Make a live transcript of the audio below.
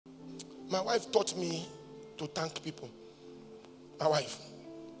my wife taught me to thank people. My wife.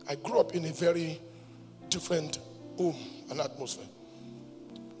 I grew up in a very different home and atmosphere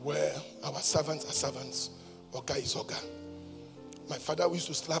where our servants are servants, Oga is Oga. My father used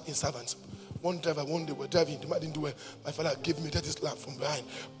to slap his servants. One day we're driving, the man didn't do well. My father gave me that slap from behind.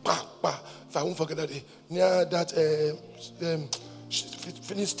 Bah, bah. If I won't forget that day, near that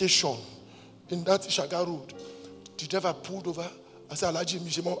filling station in that Shaga Road, the driver pulled over. I said, Alaji,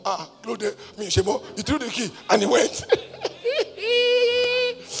 Mishemo, Claude, Mishemo. He threw the key and he went.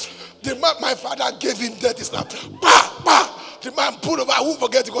 The man, my father gave him dirty slap. Bah, bah. The man pulled over. I won't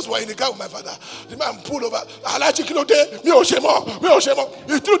forget because we were in the car with my father. The man pulled over. Alaji, Claude, Mishemo.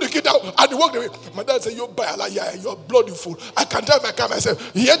 He threw the key down and he walked away. My dad said, you're bloody fool. I can drive my car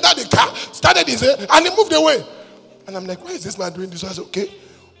myself. He entered the car, started his head, and he moved away. And I'm like, why is this man doing this? So I said, okay.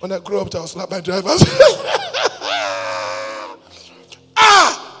 When I grow up, I'll slap my drivers.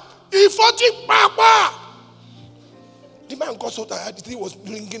 He fought it, Papa. The man got so tired, he was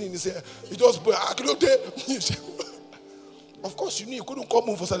ringing in his ear. He just, of course, you knew he couldn't come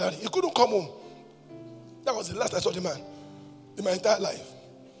home for salary. He couldn't come home. That was the last I saw the man in my entire life.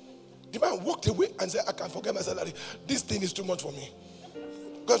 The man walked away and said, I can't forget my salary. This thing is too much for me.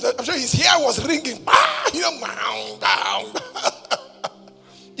 Because I'm sure his hair was ringing.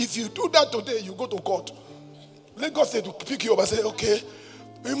 If you do that today, you go to court. Let God say to pick you up and say, okay,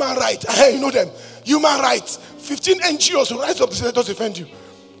 human rights. You know them. Human rights. 15 NGOs will rise up to senators defend you.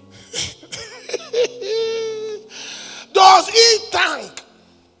 Does he thank?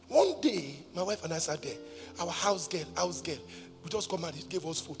 One day, my wife and I sat there. Our house girl. We just come and he gave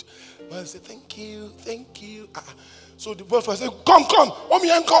us food. My wife said, thank you. So the boyfriend said, come. Omi,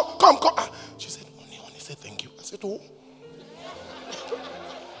 come. She said, Oni said, thank you. I said, oh.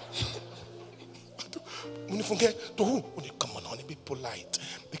 To who? Come on, honey, be polite,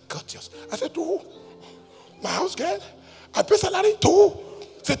 be courteous. I said, to who? My house girl? I pay salary to who?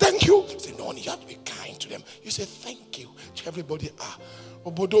 Say thank you. Say no, honey, you have to be kind to them. You say thank you to everybody.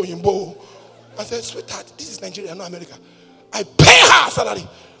 Obodo Imbo. I said, sweetheart, this is Nigeria, not America. I pay her salary.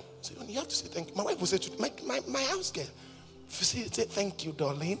 Say, honey, you have to say thank you. My wife will say to my house girl. If you say thank you,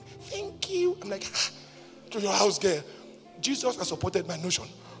 darling, thank you. I'm like, to your house girl. Jesus has supported my notion.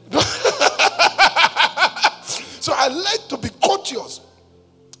 So I like to be courteous.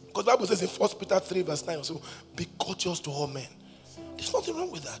 Because the Bible says in 1 Peter 3 verse 9 also, be courteous to all men. There's nothing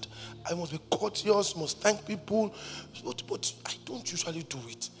wrong with that. I must be courteous, must thank people. But I don't usually do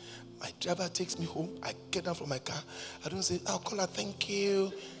it. My driver takes me home. I get down from my car. I don't say, I'll call her, thank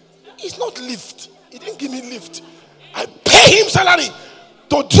you. It's not lift. He didn't give me lift. I pay him salary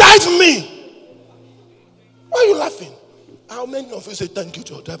to drive me. Why are you laughing? How many of you say thank you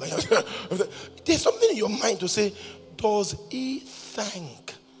to your driver? There's something in your mind to say, does he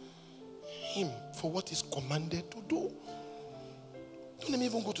thank him for what he's commanded to do? Don't let me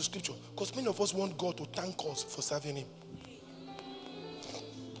even go to scripture, because many of us want God to thank us for serving him.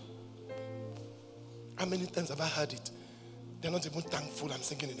 How many times have I heard it? They're not even thankful. I'm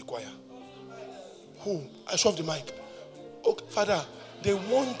singing in the choir. Who? I shoved the mic. Okay, Father, they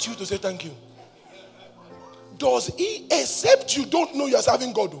want you to say thank you. Does he, except you don't know you're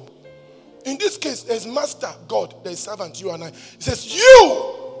serving God? In this case, there's master, God, there's servant, you and I. He says,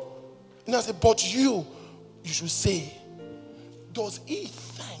 you. And I said, but you should say, does he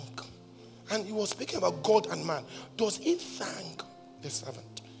thank? And he was speaking about God and man. Does he thank the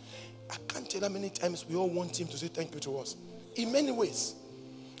servant? I can't tell how many times we all want him to say thank you to us. In many ways,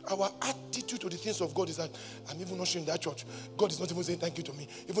 our attitude to the things of God is that I'm even ushering that church. God is not even saying thank you to me.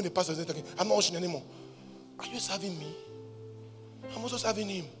 Even the pastor is saying thank you. I'm not ushering anymore. Are you serving me? I'm also serving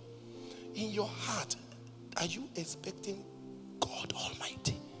him. In your heart, are you expecting God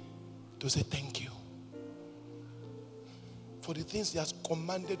Almighty to say thank you for the things he has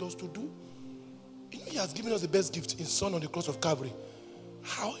commanded us to do? You know, he has given us the best gift, his son on the cross of Calvary.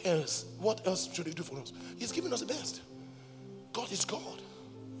 How else? What else should he do for us? He's given us the best. God is God.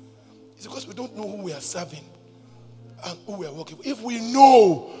 It's because we don't know who we are serving and who we are working for. If we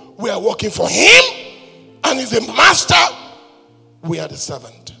know we are working for him and he's a master, we are the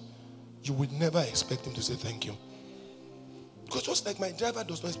servant. You would never expect him to say thank you. Because just like my driver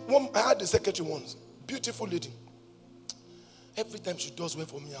does, I had the secretary once, beautiful lady. Every time she does well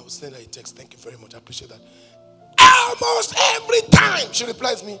for me, I will send her a text. Thank you very much. I appreciate that. Almost every time she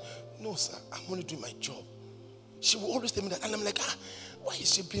replies me, no sir, I'm only doing my job. She will always tell me that. And I'm like, why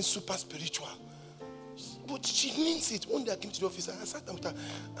is she being super spiritual? But she means it. One day I came to the office and I sat down with her.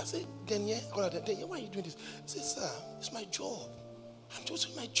 I said, Daniel, why are you doing this? I said, sir, it's my job. I'm just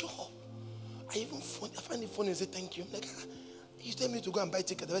doing my job. I find it funny and say thank you. I'm like, You tell me to go and buy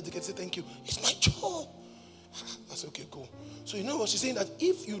ticket, say thank you. It's my job. I said, okay, cool. So you know what she's saying? That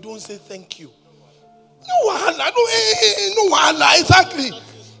if you don't say thank you, no wahala, no wahala, exactly.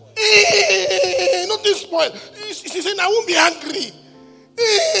 Nothing spoiled. She's saying I won't be angry.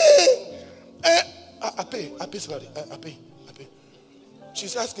 I pay salary. I pay.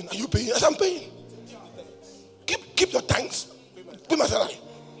 She's asking, are you paying? I said, I'm paying. Keep your thanks. Pay my salary.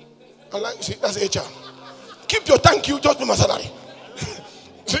 I'm like, see, that's HR. Keep your thank you, just pay my salary.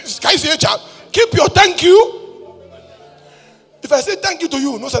 Can you see HR? Keep your thank you. If I say thank you to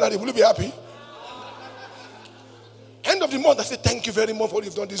you, no salary, will you be happy? End of the month, I say thank you very much for what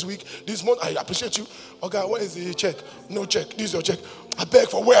you've done this week. This month, I appreciate you. Okay, where is the check? No check. This is your check. I beg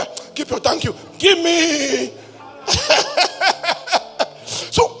for where? Keep your thank you. Give me.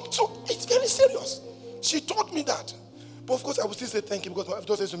 So it's very serious. She taught me that. But of course, I will still say thank you because my wife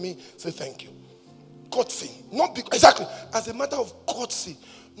just says to me, say thank you. Courtesy. Not because, exactly. As a matter of courtesy.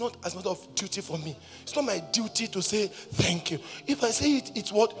 Not as a matter of duty for me. It's not my duty to say thank you. If I say it,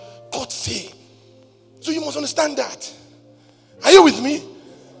 it's what? Courtesy. So you must understand that. Are you with me?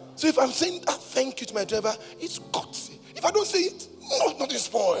 So if I'm saying that thank you to my driver, it's courtesy. If I don't say it, nothing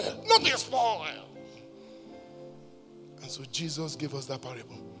spoiled. Nothing spoiled. And so Jesus gave us that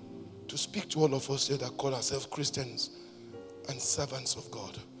parable to speak to all of us here that call ourselves Christians and servants of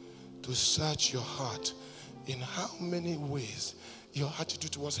God, to search your heart in how many ways your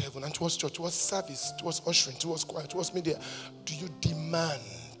attitude towards heaven and towards church, towards service, towards ushering, towards choir, towards media, do you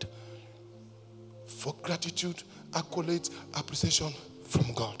demand for gratitude, accolades, appreciation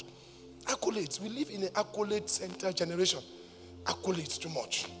from God? Accolades. We live in an accolade-centered generation. Accolades too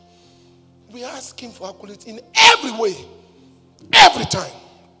much. We ask him for accolades in every way, every time.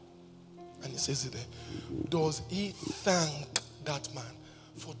 And he says it there. Does he thank that man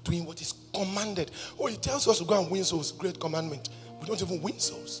for doing what is commanded? Oh, he tells us to go and win souls. Great commandment. We don't even win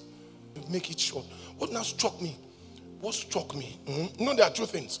souls. We make it short. What now struck me? What struck me? You know, there are two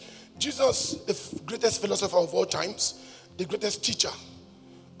things. Jesus, the greatest philosopher of all times, the greatest teacher,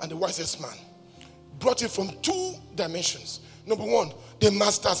 and the wisest man, brought it from two dimensions. Number one, the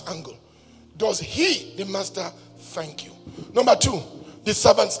master's angle. Does he, the master, thank you? Number two, the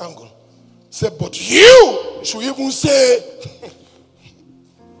servant's angle. Say, but you should even say,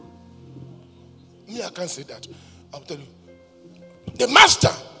 me, I can't say that. I'll tell you. The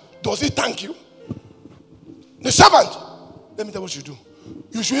master, does he thank you? The servant, let me tell you what you do.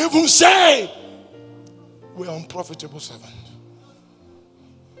 You should even say, we're unprofitable servant.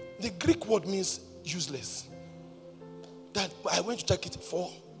 The Greek word means useless. That I went to check it for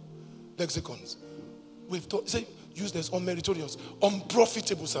lexicons. We've taught, say useless, unmeritorious,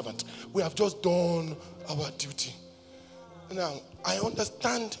 unprofitable servant. We have just done our duty. Now, I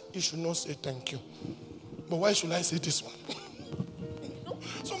understand you should not say thank you. But why should I say this one?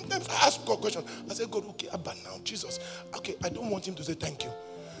 Sometimes I ask God a question. I say, God, okay, Abba now, Jesus. Okay, I don't want him to say thank you.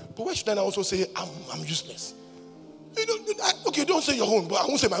 But why should I also say I'm useless? Okay, don't say your own, but I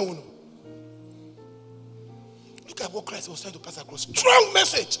won't say my own. Look at what Christ was trying to pass across. Strong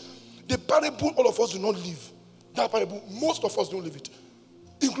message. The parable all of us do not live. That parable, most of us don't live it.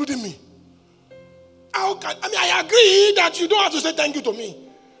 Including me. I agree that you don't have to say thank you to me.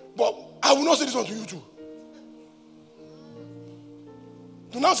 But I will not say this one to you too.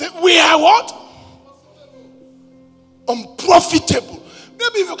 Do not say, we are what? Unprofitable.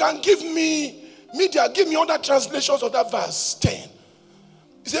 Maybe if you can give me media, give me other translations of that verse 10.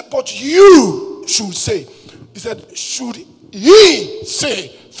 He said, but you should say. He said, should he say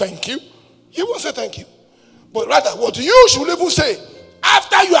thank you? He won't say thank you. But rather, what you should even say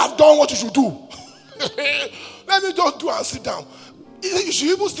after you have done what you should do. Let me just do and sit down. You should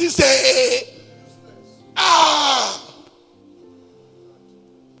even still say,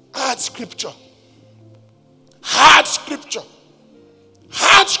 hard scripture. Hard scripture.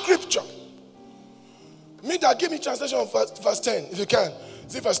 Hard scripture. Media, give me translation of verse 10, if you can.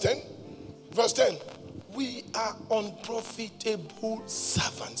 See verse 10? Verse 10. We are unprofitable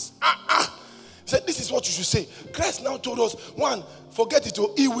servants. He said, this is what you should say. Christ now told us, one, forget it.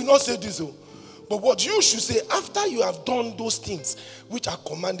 He will not say this. But what you should say after you have done those things which are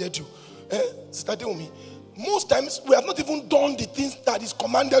commanded you. Starting with me. Most times we have not even done the things that is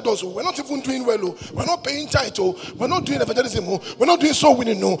commanded us. We're not even doing well. We're not paying tithe. We're not doing evangelism. We're not doing soul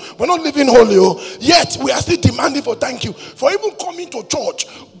winning. We're not living holy. Yet we are still demanding for thank you. For even coming to church,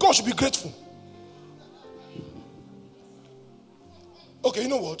 God should be grateful. Okay, you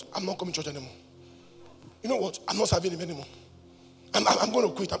know what? I'm not coming to church anymore. You know what? I'm not serving him anymore. I'm going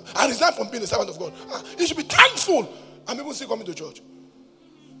to quit. I resign from being a servant of God. You should be thankful. I'm even still coming to church.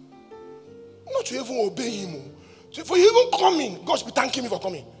 Not to even obey him. So for you even coming, God should be thanking me for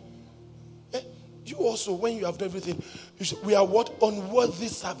coming. Eh? You also, when you have done everything, we are what? Unworthy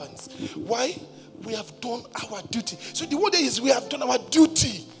servants. Why? We have done our duty. So the word is we have done our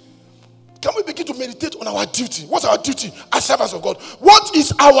duty. Can we begin to meditate on our duty? What's our duty as servants of God? What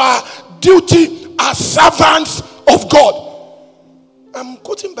is our duty as servants of God? I'm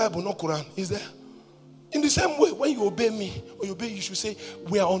quoting Bible, not Quran. Is there? In the same way, when you obey me or you obey, you should say,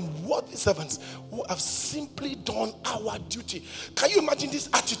 we are unworthy servants who have simply done our duty. Can you imagine this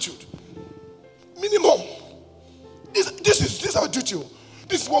attitude? Minimum. This is our duty.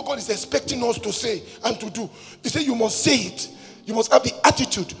 This is what God is expecting us to say and to do. He said you must say it. You must have the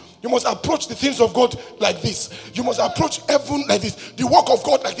attitude. You must approach the things of God like this. You must approach heaven like this. The work of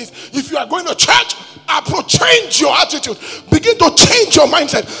God like this. If you are going to church, change your attitude. Begin to change your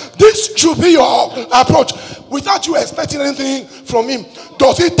mindset. This should be your approach. Without you expecting anything from him.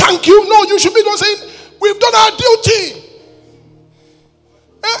 Does he thank you? No, you should be saying, we've done our duty.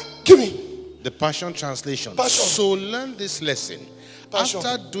 Give me. The Passion Translation. Passion. So learn this lesson. Passion.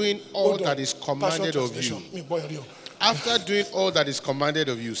 After doing all that is commanded of you. After doing all that is commanded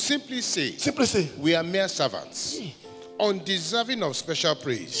of you, simply say, we are mere servants, undeserving of special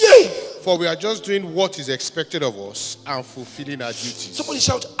praise. For we are just doing what is expected of us and fulfilling our duties. Somebody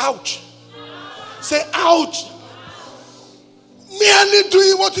shout, ouch. Say, ouch. Merely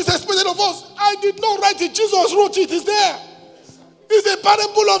doing what is expected of us. I did not write it. Jesus wrote it. It's there. It's a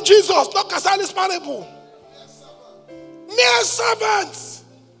parable of Jesus, not Kasali's parable. Mere servants.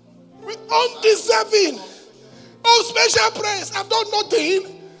 Undeserving. Oh, special praise. I've done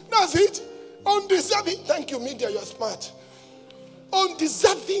nothing. That's it. Undeserving. Thank you, media. You're smart.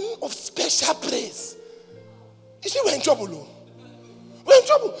 Undeserving of special praise. You see, we're in trouble, though. We're in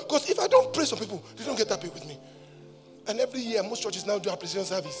trouble. Because if I don't praise some people, they don't get happy with me. And every year, most churches now do appreciation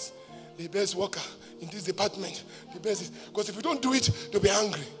service. The best worker in this department. The best. Because if you don't do it, they'll be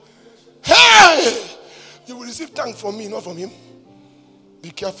angry. Hey! You will receive thanks from me, not from him.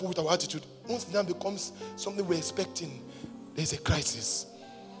 Be careful with our attitude. Once it now becomes something we're expecting, there's a crisis.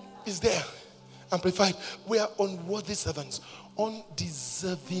 It's there. Amplified. We are unworthy servants,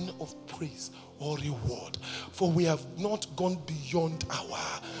 undeserving of praise or reward. For we have not gone beyond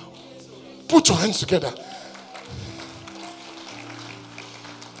our... Put your hands together.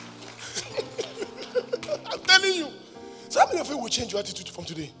 I'm telling you. So how many of you will change your attitude from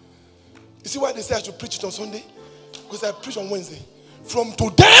today? You see why they say I should preach it on Sunday? Because I preach on Wednesday. From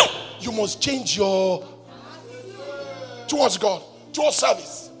today, you must change your towards God, towards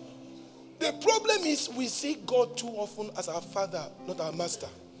service. The problem is we see God too often as our father, not our master.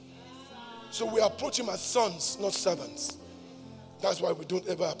 So we approach him as sons, not servants. That's why we don't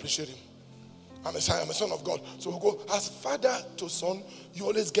ever appreciate him. I'm a son of God. So we go as father to son, you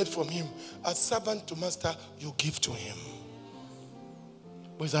always get from him. As servant to master, you give to him.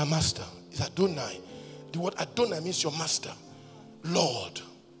 But he's our master. He's Adonai. The word Adonai means your master. Lord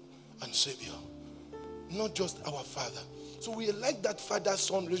and Savior, not just our Father. So we like that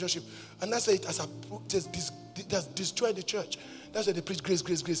father-son relationship, and that's why it has destroyed the church. That's why they preach grace,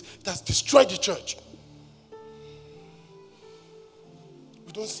 grace, grace. It has destroyed the church.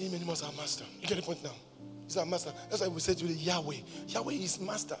 We don't see him anymore as our master. You get the point now? He's our master. That's why we say to you, Yahweh. Yahweh is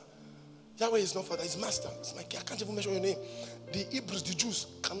master. Yahweh is not father. He's master. It's like, I can't even mention your name. The Hebrews, the Jews,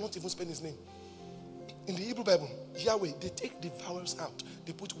 cannot even spell his name. In the Hebrew Bible, Yahweh, they take the vowels out.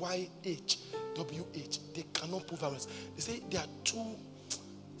 They put YH, WH. They cannot put vowels. They say they are too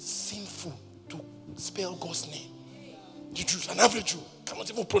sinful to spell God's name. The Jews, an average Jew, cannot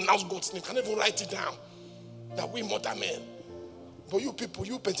even pronounce God's name, cannot even write it down. That we mortal men. But you people,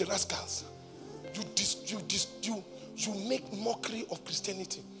 you Pentecostals, you make mockery of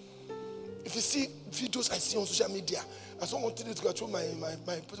Christianity. If you see videos I see on social media, I saw one today to go through my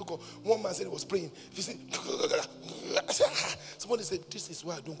protocol. One man said he was praying. If you see, I said, somebody said, this is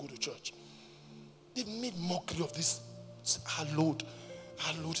why I don't go to church. They've made mockery of this hallowed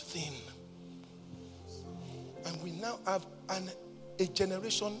thing. And we now have a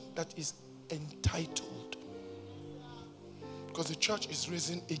generation that is entitled. Because the church is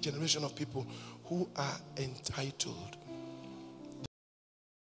raising a generation of people who are entitled.